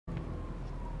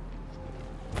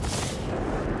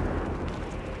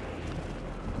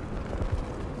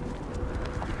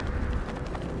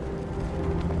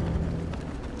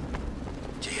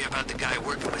about the guy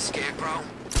working with Scarecrow?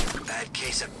 Bad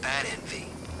case of bat envy.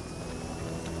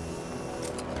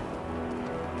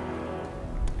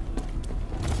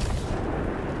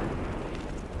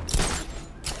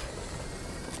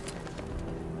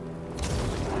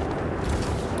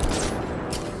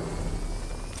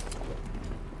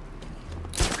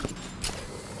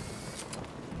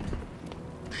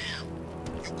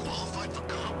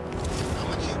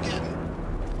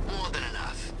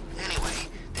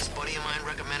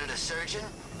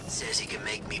 Says he can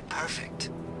make me perfect.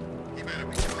 You better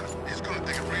be sure. It's gonna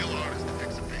take a real artist to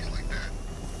fix a face like that.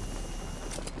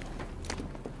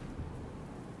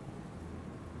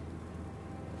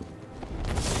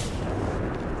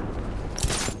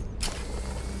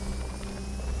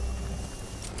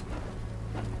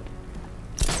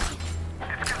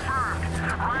 It's confirmed.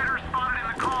 Rider spotted in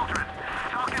the cauldron.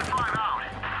 Talking 5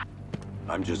 out.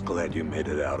 I'm just glad you made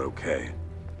it out okay.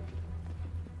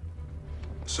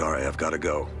 Sorry, I've gotta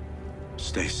go.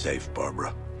 Stay safe,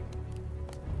 Barbara.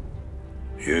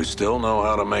 You still know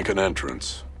how to make an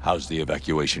entrance. How's the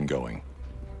evacuation going?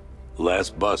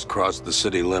 Last bus crossed the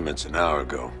city limits an hour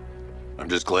ago. I'm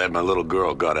just glad my little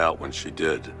girl got out when she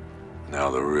did. Now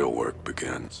the real work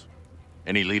begins.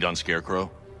 Any lead on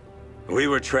Scarecrow? We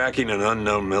were tracking an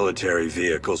unknown military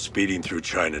vehicle speeding through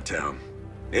Chinatown.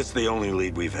 It's the only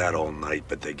lead we've had all night,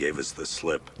 but they gave us the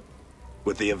slip.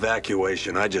 With the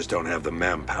evacuation, I just don't have the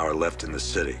manpower left in the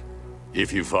city.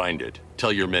 If you find it,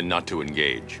 tell your men not to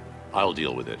engage. I'll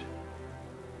deal with it.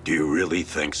 Do you really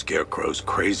think Scarecrow's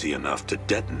crazy enough to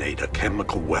detonate a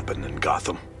chemical weapon in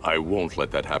Gotham? I won't let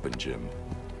that happen, Jim.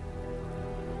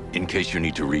 In case you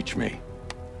need to reach me,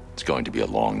 it's going to be a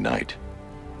long night.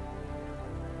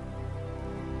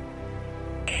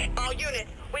 All units,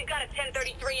 we've got a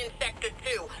 1033 in Sector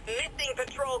 2. Missing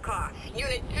patrol car.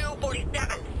 Unit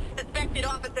 247. Suspected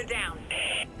officer down.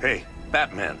 Hey,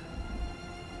 Batman.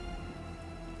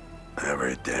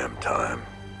 Every damn time.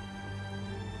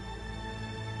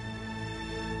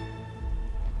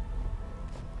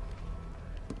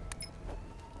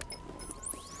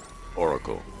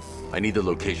 Oracle, I need the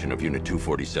location of Unit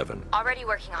 247. Already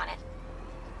working on it.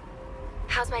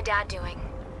 How's my dad doing?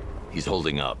 He's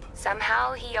holding up.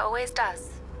 Somehow, he always does.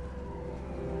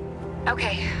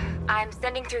 Okay, I'm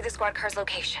sending through the squad car's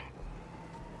location.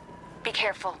 Be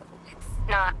careful. It's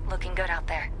not looking good out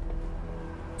there.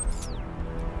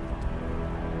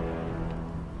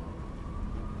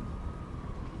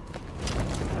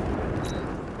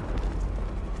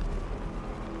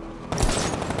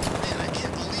 Man, I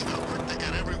can't believe how quick they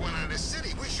got everyone out of the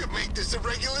city. We should make this a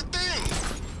regular thing.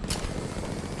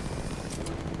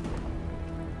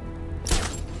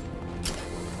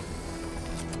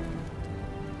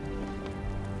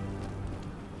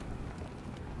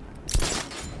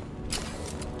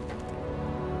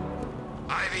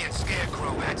 Ivy and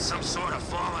Scarecrow had some sort of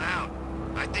falling out.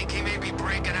 I think he may be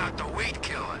breaking out the weed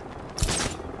killer.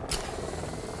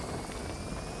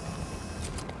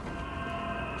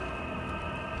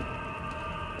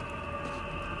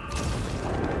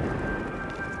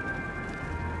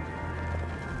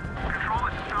 Control,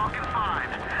 this is Falcon 5.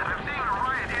 I'm seeing a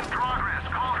riot in progress.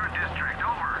 Cauldron District,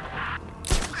 over.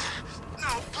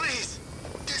 No, please.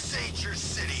 This ain't your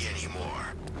city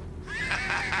anymore.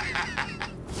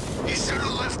 You should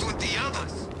have left with the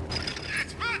others.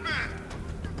 It's Batman!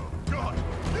 Oh, God.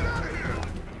 Get out of here!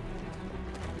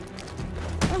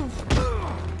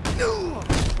 No!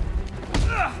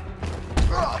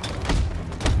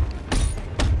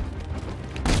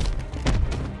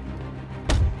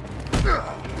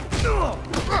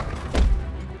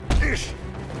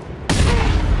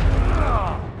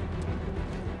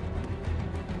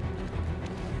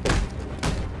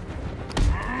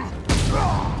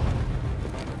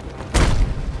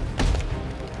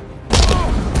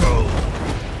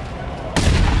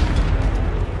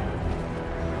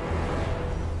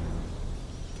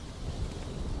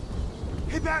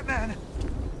 Hey, Batman!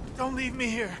 Don't leave me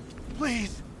here,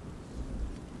 please.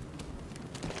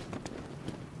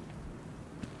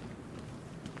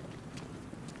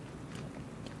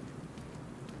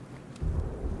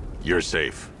 You're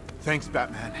safe. Thanks,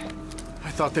 Batman.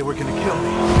 I thought they were gonna kill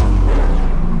me.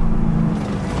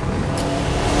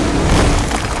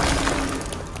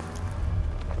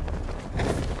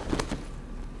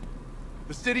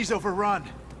 The city's overrun.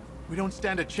 We don't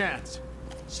stand a chance.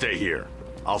 Stay here.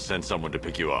 I'll send someone to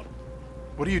pick you up.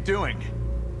 What are you doing?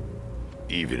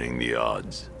 Evening the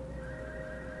odds.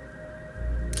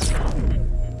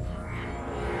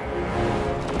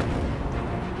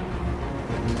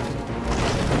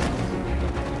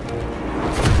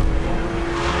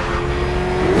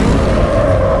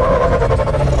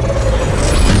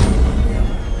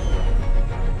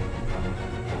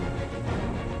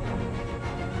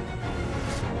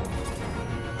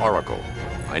 Oracle,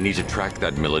 I need to track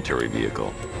that military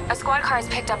vehicle. A squad car has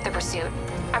picked up the pursuit.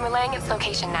 I'm relaying its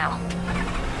location now.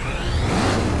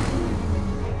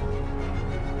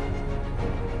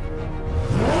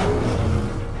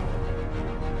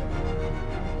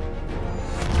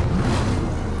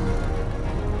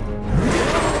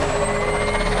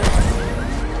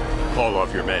 Call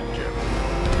off your men, Jim.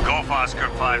 Golf Oscar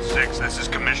 5-6, this is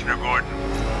Commissioner Gordon.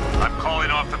 I'm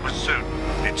calling off the pursuit.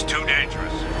 It's too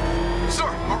dangerous. Sir,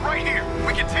 we're right here.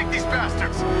 We can take these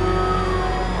bastards.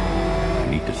 We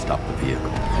need to stop the vehicle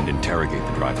and interrogate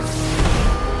the driver.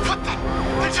 What the?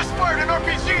 They just fired an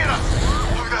RPG at us.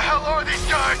 Who the hell are these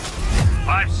guys?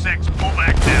 5-6, pull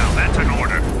back down. That's an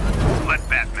order. Let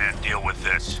Batman deal with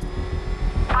this.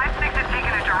 5-6 has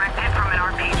taken a direct hit from an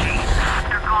RPG.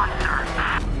 They're gone, sir.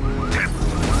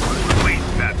 Please,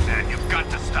 Batman, you've got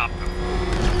to stop them.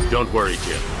 Don't worry,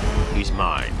 Jim. He's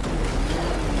mine.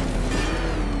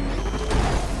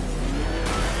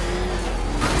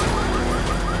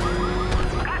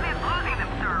 Batman's losing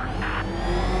them, sir.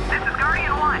 This is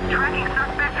Guardian 1, tracking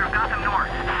suspect through Gotham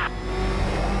North.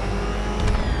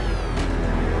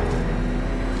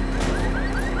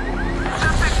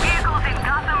 Suspect vehicles in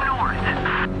Gotham North.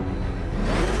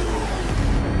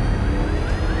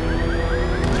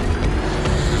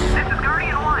 This is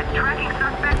Guardian 1, tracking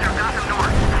suspect through Gotham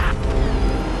North.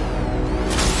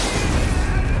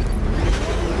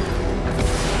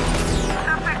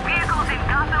 Suspect vehicles in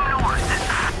Gotham North.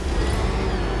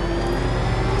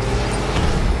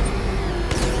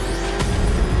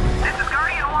 This is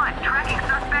Guardian 1, tracking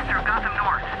suspect through Gotham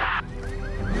North.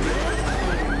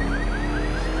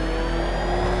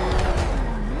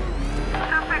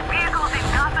 Suspect vehicles in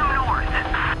Gotham North.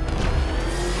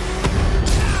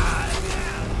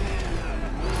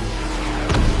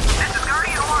 This is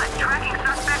Guardian 1, tracking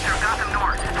suspect through Gotham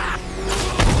North.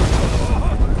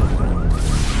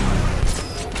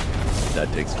 That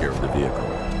takes care of the vehicle.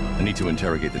 I need to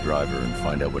interrogate the driver and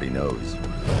find out what he knows.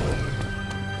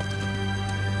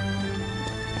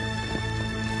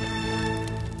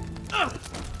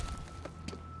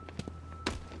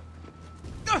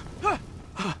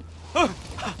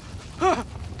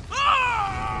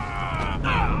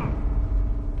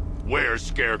 Where's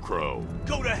Scarecrow?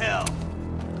 Go to hell!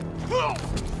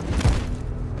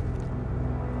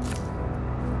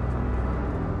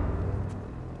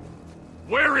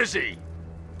 Where is he?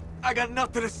 I got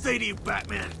nothing to say to you,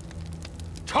 Batman.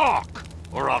 Talk,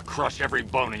 or I'll crush every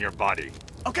bone in your body.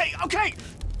 Okay, okay!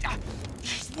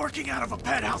 He's working out of a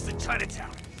penthouse in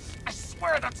Chinatown. I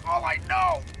swear that's all I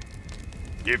know!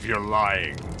 If you're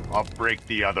lying, I'll break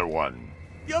the other one.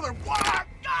 The other one!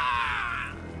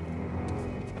 Ah!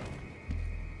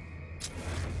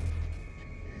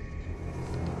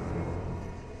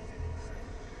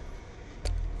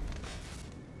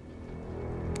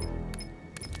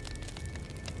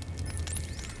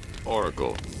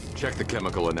 Oracle, check the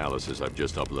chemical analysis I've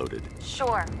just uploaded.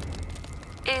 Sure.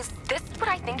 Is this what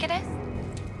I think it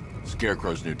is?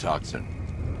 Scarecrow's new toxin.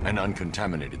 An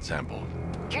uncontaminated sample.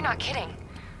 You're not kidding.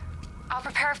 I'll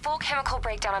prepare a full chemical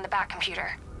breakdown on the back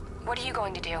computer. What are you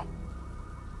going to do?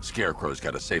 Scarecrow's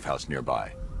got a safe house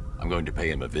nearby. I'm going to pay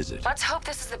him a visit. Let's hope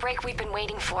this is the break we've been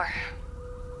waiting for.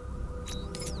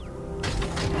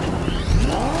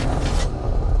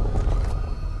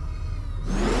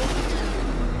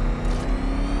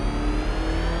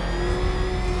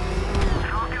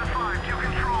 Falcon 5 to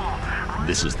control.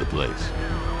 This is the place.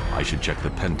 I should check the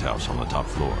penthouse on the top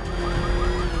floor.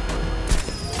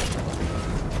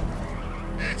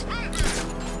 It's Batman!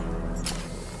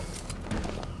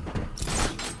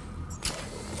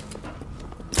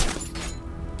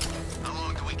 How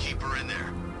long do we keep her in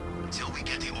there? Until we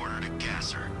get the order to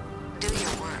gas her. Do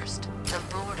your worst. The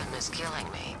boredom is killing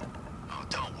me. Oh,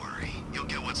 don't worry. You'll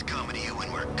get what's coming to you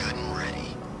when we're good and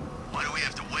ready. Why do we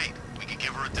have to wait? We can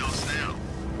give her a dose now.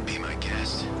 Be my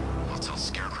guest. I'll tell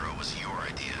Scarecrow it was your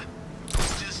idea. I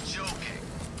was just joking.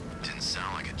 Didn't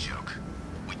sound like a joke.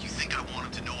 What, you think I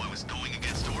wanted to know I was going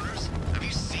against orders? Have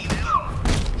you seen him?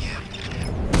 Yeah.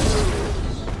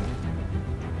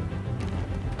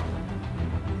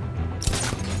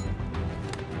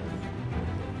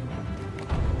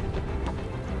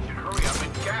 Hurry up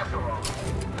and gas her all.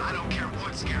 I don't care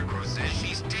what Scarecrow says.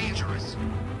 She's dangerous.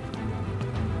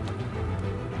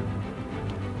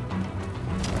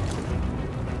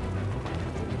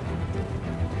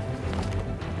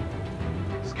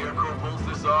 Scarecrow pulls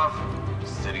this off, the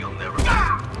city'll never...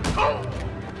 I'm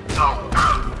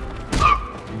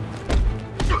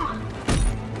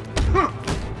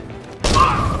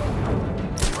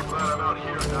glad I'm out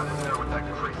here, not in there with that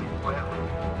crazy plant.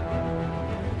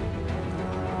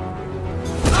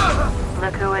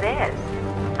 Look who it is.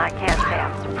 I can't say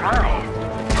I'm surprised.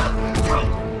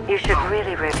 You should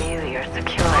really review your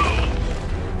security.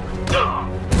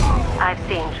 I've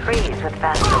seen trees with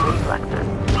faster reflexes.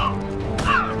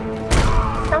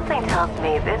 Something tells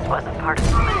me this wasn't part of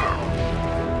the plan.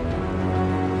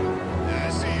 I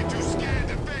see you too scared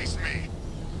to face me.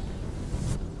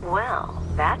 Well,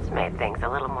 that's made things a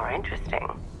little more interesting.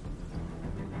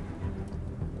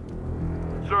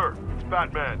 Sir, it's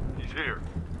Batman. He's here.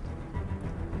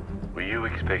 Were you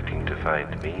expecting to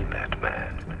find me,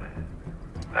 Batman?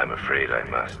 I'm afraid I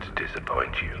must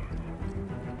disappoint you.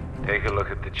 Take a look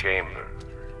at the chamber.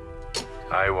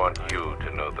 I want you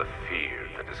to know the fear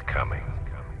that is coming.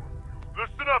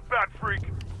 Listen up, Bat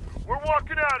Freak. We're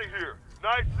walking out of here,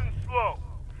 nice and slow.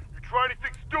 You try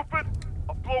anything stupid,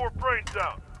 I'll blow her brains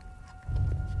out.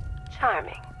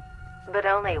 Charming. But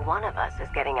only one of us is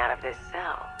getting out of this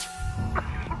cell.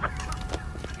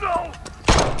 No!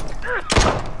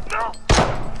 No!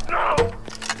 No!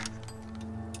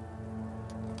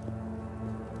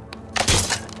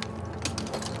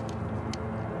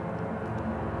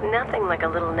 Nothing like a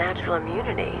little natural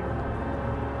immunity.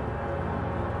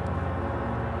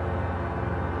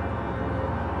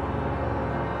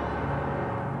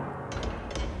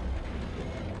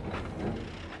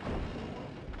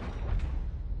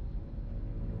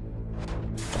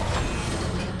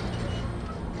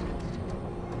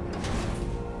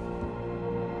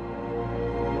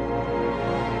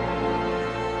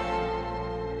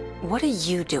 What are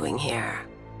you doing here?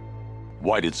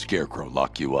 Why did Scarecrow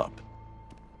lock you up?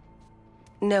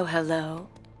 No hello?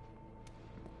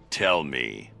 Tell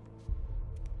me.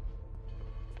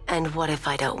 And what if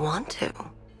I don't want to?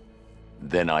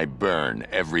 Then I burn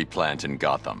every plant in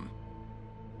Gotham.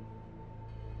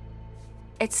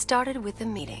 It started with a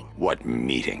meeting. What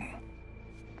meeting?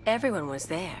 Everyone was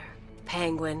there.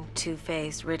 Penguin,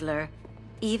 Two-Face, Riddler,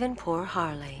 even poor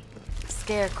Harley.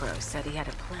 Scarecrow said he had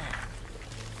a plan.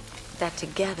 That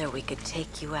together we could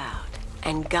take you out,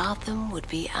 and Gotham would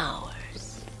be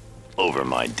ours. Over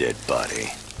my dead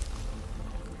body.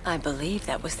 I believe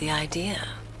that was the idea.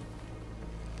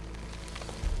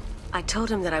 I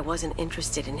told him that I wasn't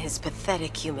interested in his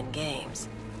pathetic human games.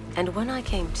 And when I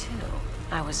came to,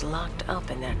 I was locked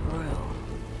up in that room.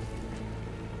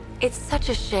 It's such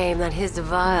a shame that his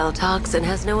vile toxin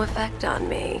has no effect on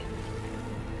me.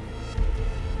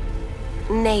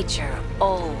 Nature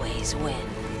always wins.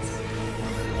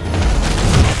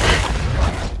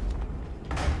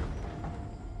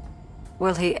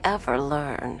 Will he ever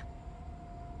learn?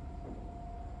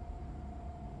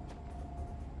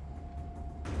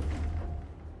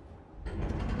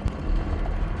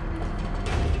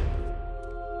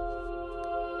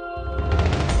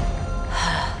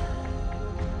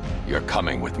 You're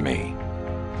coming with me.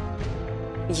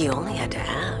 You only had to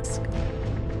ask.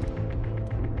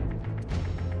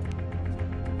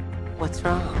 What's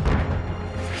wrong?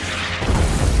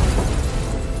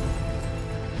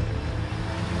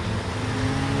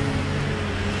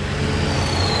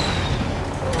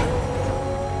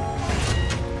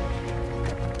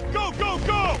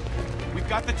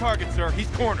 Got the target, sir. He's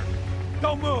cornered.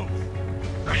 Don't move.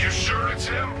 Are you sure it's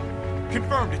him?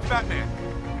 Confirmed. It's Batman.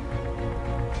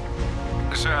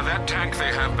 Sir, that tank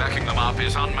they have backing them up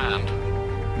is unmanned.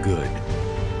 Good.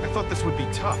 I thought this would be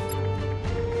tough.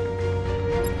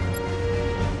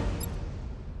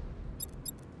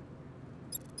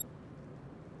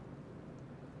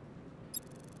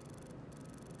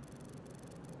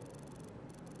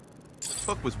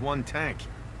 Took was one tank.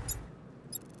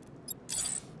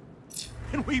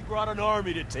 And we brought an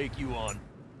army to take you on.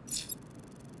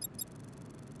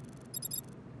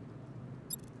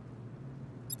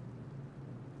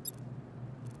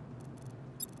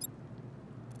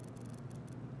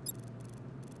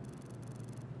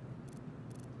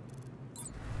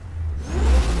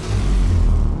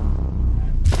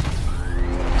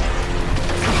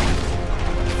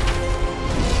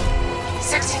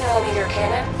 .60mm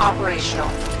cannon operational.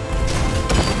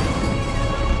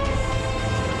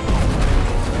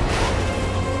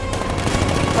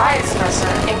 Riot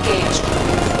suppressor engaged.